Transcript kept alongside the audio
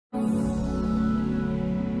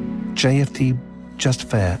JFD, just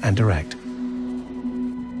fair and direct.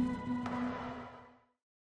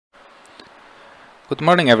 Good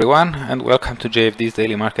morning everyone, and welcome to JFD's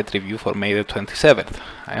daily market review for May the 27th.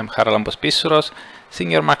 I am Charalambos Pissouros,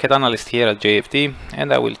 senior market analyst here at JFD,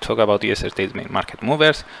 and I will talk about yesterday's main market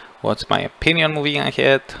movers, what's my opinion moving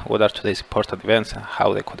ahead, what are today's important events and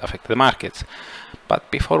how they could affect the markets.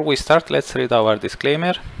 But before we start, let's read our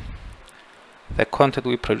disclaimer. The content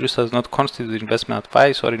we produce does not constitute investment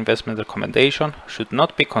advice or investment recommendation, should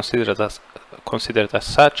not be considered as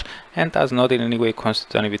such, and does not in any way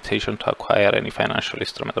constitute an invitation to acquire any financial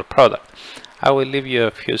instrument or product. I will leave you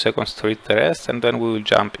a few seconds to read the rest, and then we will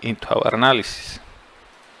jump into our analysis.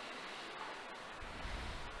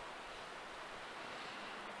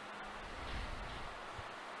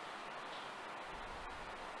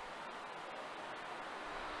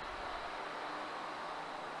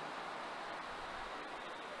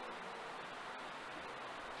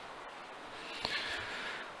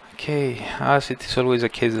 Okay, as it is always the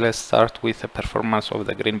case, let's start with the performance of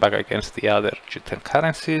the greenback against the other G10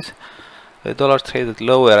 currencies. The dollar traded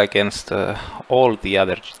lower against all the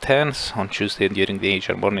other G10s on Tuesday and during the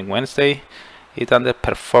Asian morning Wednesday. It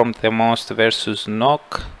underperformed the most versus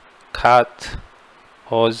NOK, CAD,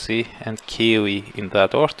 Aussie and Kiwi in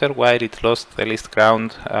that order, while it lost the least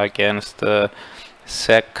ground against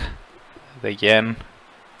SEK, the Yen,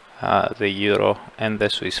 the Euro and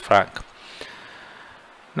the Swiss franc.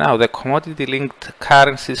 Now, the commodity-linked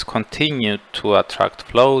currencies continued to attract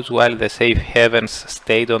flows, while the safe havens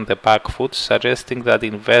stayed on the back foot, suggesting that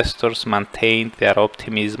investors maintained their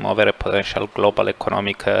optimism over a potential global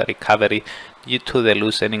economic recovery due to the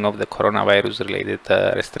loosening of the coronavirus-related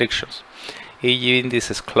restrictions. EU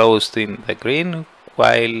indices closed in the green,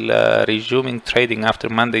 while resuming trading after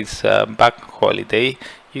Monday's bank holiday.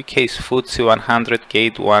 UK's FTSE 100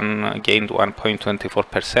 gained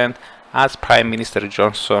 1.24%. As Prime Minister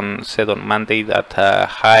Johnson said on Monday that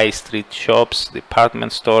high street shops,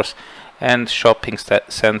 department stores and shopping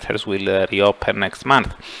centres will reopen next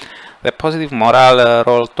month. The positive morale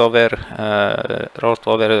rolled over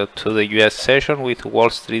to the US session, with Wall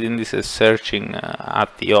Street indices surging at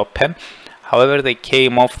the open. However, they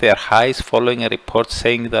came off their highs following a report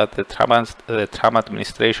saying that the Trump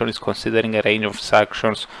administration is considering a range of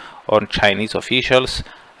sanctions on Chinese officials,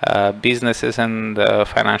 businesses and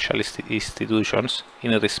financial institutions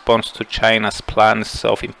in response to China's plans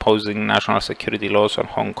of imposing national security laws on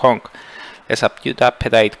Hong Kong. A subdued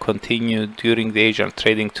appetite continued during the Asian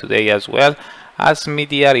trading today as well, as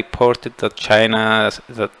media reported that China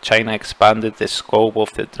expanded the scope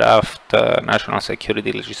of the draft national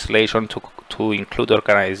security legislation to include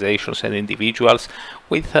organizations and individuals,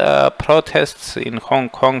 with protests in Hong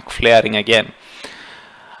Kong flaring again.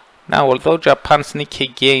 Now, although Japan's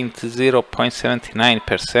Nikkei gained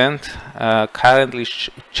 0.79%, currently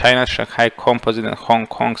China's Shanghai Composite and Hong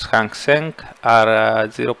Kong's Hang Seng are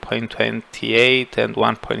 0.28 and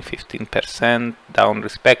 1.15% down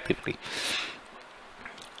respectively.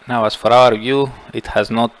 Now, as for our view, it has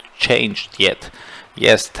not changed yet.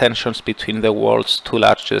 Yes, tensions between the world's two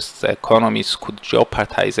largest economies could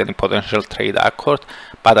jeopardize any potential trade accord,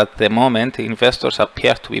 but at the moment investors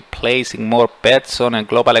appear to be placing more bets on a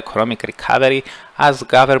global economic recovery as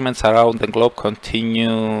governments around the globe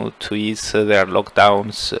continue to ease their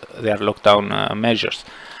lockdown measures.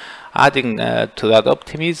 Adding to that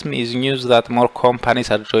optimism is news that more companies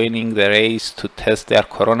are joining the race to test their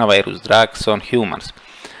coronavirus drugs on humans.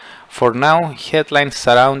 For now, headlines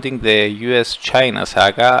surrounding the US-China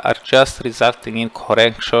saga are just resulting in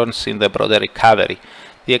corrections in the broader recovery.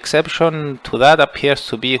 The exception to that appears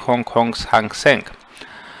to be Hong Kong's Hang Seng.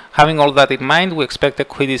 Having all that in mind, we expect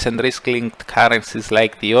equities and risk-linked currencies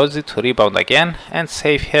like the Aussie to rebound again, and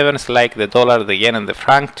safe havens like the dollar, the yen and the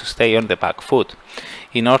franc to stay on the back foot.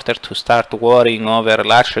 In order to start worrying over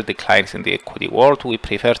larger declines in the equity world, we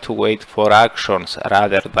prefer to wait for actions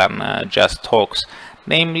rather than just talks,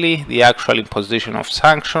 namely the actual imposition of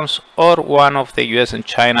sanctions or one of the US and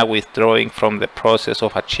China withdrawing from the process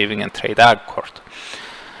of achieving a trade accord.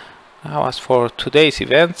 Now, as for today's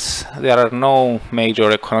events, there are no major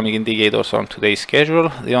economic indicators on today's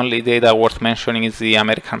schedule. The only data worth mentioning is the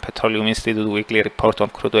American Petroleum Institute weekly report on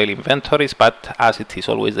crude oil inventories, but as it is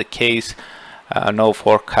always the case, no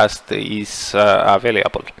forecast is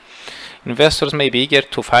available. Investors may be eager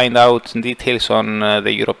to find out details on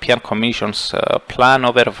the European Commission's plan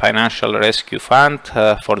over a financial rescue fund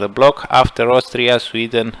for the bloc after Austria,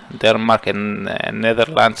 Sweden, Denmark and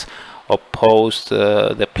Netherlands opposed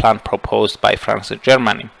the plan proposed by France and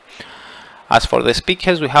Germany. As for the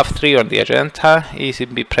speakers, we have three on the agenda: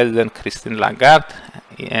 ECB President Christine Lagarde,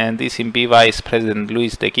 and ECB Vice President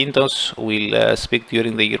Luis de Guindos will speak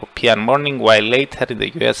during the European morning, while later in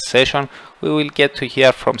the US session we will get to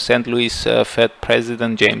hear from St. Louis Fed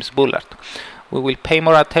President James Bullard. We will pay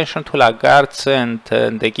more attention to Lagarde's and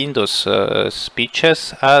de Guindos'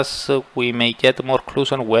 speeches, as we may get more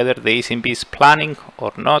clues on whether the ECB is planning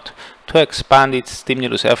or not to expand its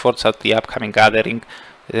stimulus efforts at the upcoming gathering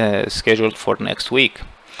scheduled for next week.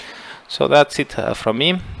 So that's it from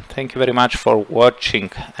me. Thank you very much for watching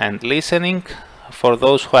and listening. For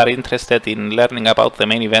those who are interested in learning about the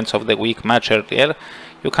main events of the week much earlier,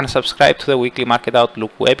 you can subscribe to the weekly Market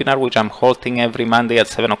Outlook webinar, which I'm holding every Monday at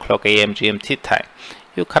 7 o'clock AM GMT time.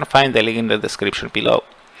 You can find the link in the description below.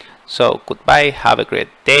 So goodbye, have a great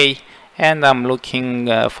day, and I'm looking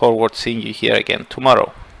forward to seeing you here again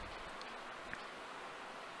tomorrow.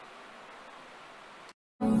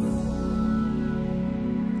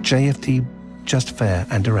 JFD, just fair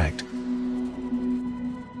and direct.